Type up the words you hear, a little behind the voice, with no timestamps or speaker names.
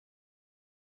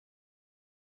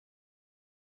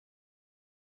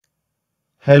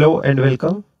Hello and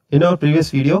welcome. In our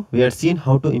previous video, we had seen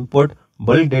how to import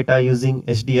bulk data using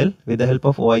HDL with the help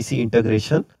of OIC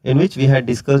integration, in which we had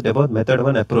discussed about method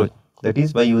 1 approach, that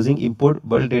is by using import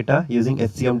bulk data using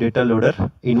HCM data loader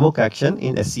invoke action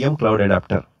in HCM Cloud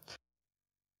Adapter.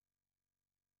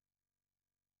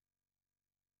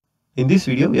 In this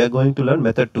video, we are going to learn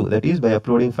method 2, that is by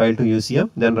uploading file to UCM,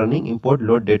 then running import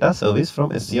load data service from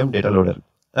HCM data loader.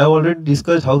 I have already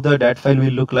discussed how the DAT file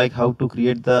will look like, how to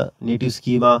create the native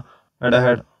schema, and I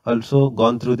had also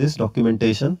gone through this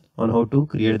documentation on how to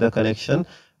create the connection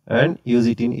and use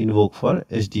it in invoke for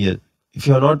HDL. If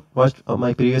you have not watched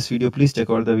my previous video, please check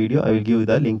out the video. I will give you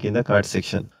the link in the card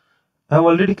section. I have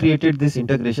already created this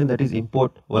integration, that is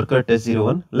import worker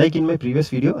test01. Like in my previous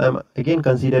video, I am again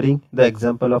considering the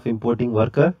example of importing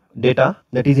worker data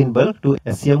that is in bulk to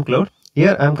HCM Cloud.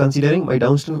 Here I am considering my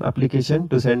downstream application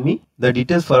to send me the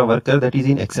details for a worker that is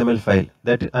in XML file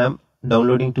that I am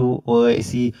downloading to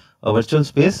OIC virtual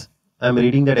space. I am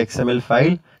reading that XML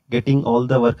file, getting all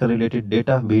the worker related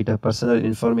data, be it a personal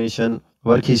information,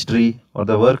 work history, or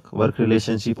the work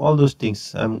relationship, all those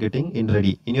things I am getting in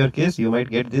ready. In your case, you might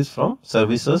get this from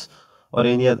services or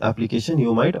any other application.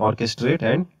 You might orchestrate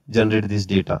and generate this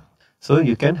data. So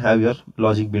you can have your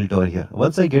logic built over here.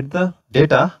 Once I get the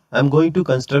data, I'm going to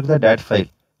construct the DAT file.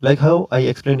 Like how I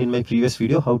explained in my previous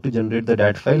video, how to generate the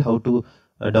DAT file, how to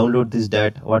download this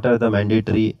DAT, what are the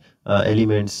mandatory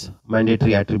elements,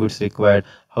 mandatory attributes required,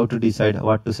 how to decide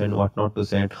what to send, what not to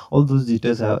send. All those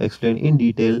details I have explained in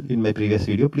detail in my previous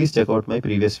video. Please check out my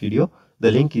previous video. The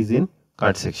link is in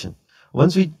card section.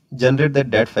 Once we generate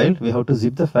that DAT file, we have to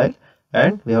zip the file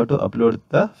and we have to upload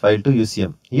the file to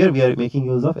UCM. Here we are making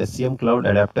use of HCM Cloud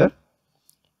Adapter.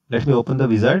 Let me open the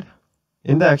wizard.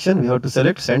 In the action, we have to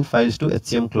select send files to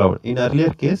HCM Cloud. In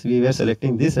earlier case, we were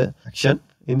selecting this action.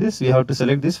 In this, we have to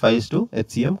select these files to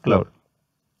HCM Cloud.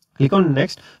 Click on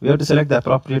next. We have to select the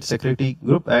appropriate security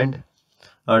group and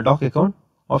doc account.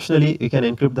 Optionally, we can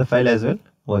encrypt the file as well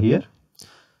over here.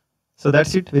 So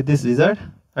that's it with this wizard.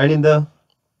 And in the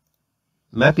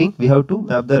mapping, we have to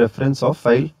map the reference of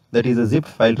file, that is a zip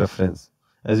file reference.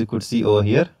 As you could see over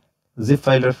here, zip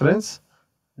file reference,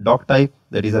 doc type,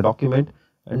 that is a document,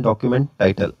 and document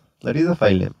title, that is a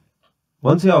file name.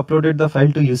 Once you have uploaded the file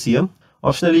to UCM,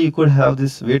 optionally you could have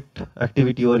this wait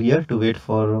activity over here to wait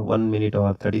for 1 minute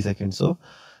or 30 seconds. So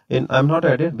I'm not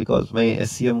added because my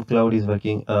HCM Cloud is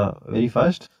working very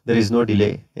fast. There is no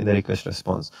delay in the request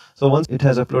response. So once it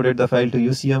has uploaded the file to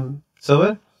UCM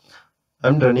server,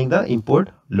 I'm running the import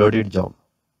loaded job.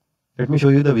 Let me show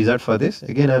you the wizard for this.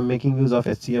 Again, I'm making use of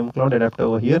HCM Cloud Adapter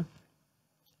over here.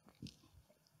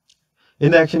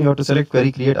 In the action, you have to select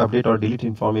query, create, update, or delete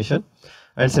information,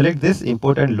 and select this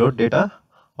import and load data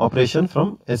operation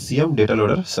from HCM data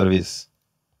loader service.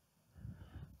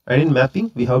 And in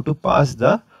mapping, we have to pass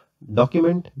the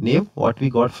document name what we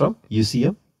got from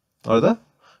UCM or the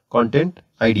content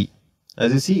ID.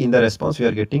 As you see in the response, we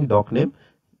are getting doc name.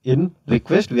 In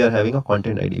request, we are having a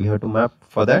content ID. We have to map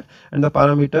for that, and the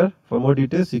parameter for more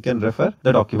details you can refer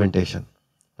the documentation.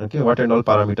 Okay, what and all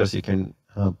parameters you can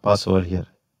pass over here.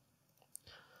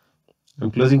 I'm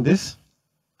closing this.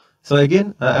 So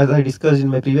again, as I discussed in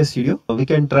my previous video, we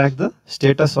can track the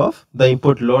status of the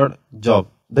import load job.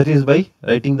 That is by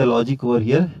writing the logic over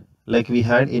here like we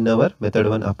had in our method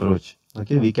 1 approach.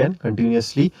 Okay, we can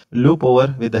continuously loop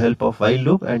over with the help of while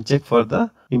loop and check for the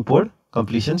import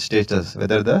completion status,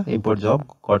 whether the import job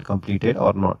got completed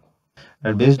or not.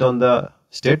 And based on the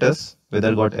status,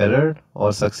 whether got error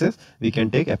or success, we can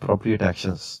take appropriate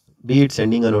actions. Be it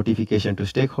sending a notification to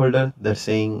stakeholder that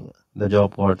saying the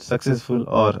job got successful,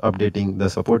 or updating the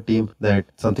support team that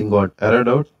something got errored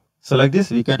out. So like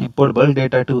this, we can import bulk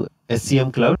data to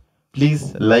HCM Cloud.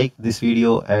 Please like this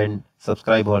video and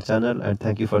subscribe our channel, and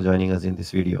thank you for joining us in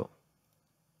this video.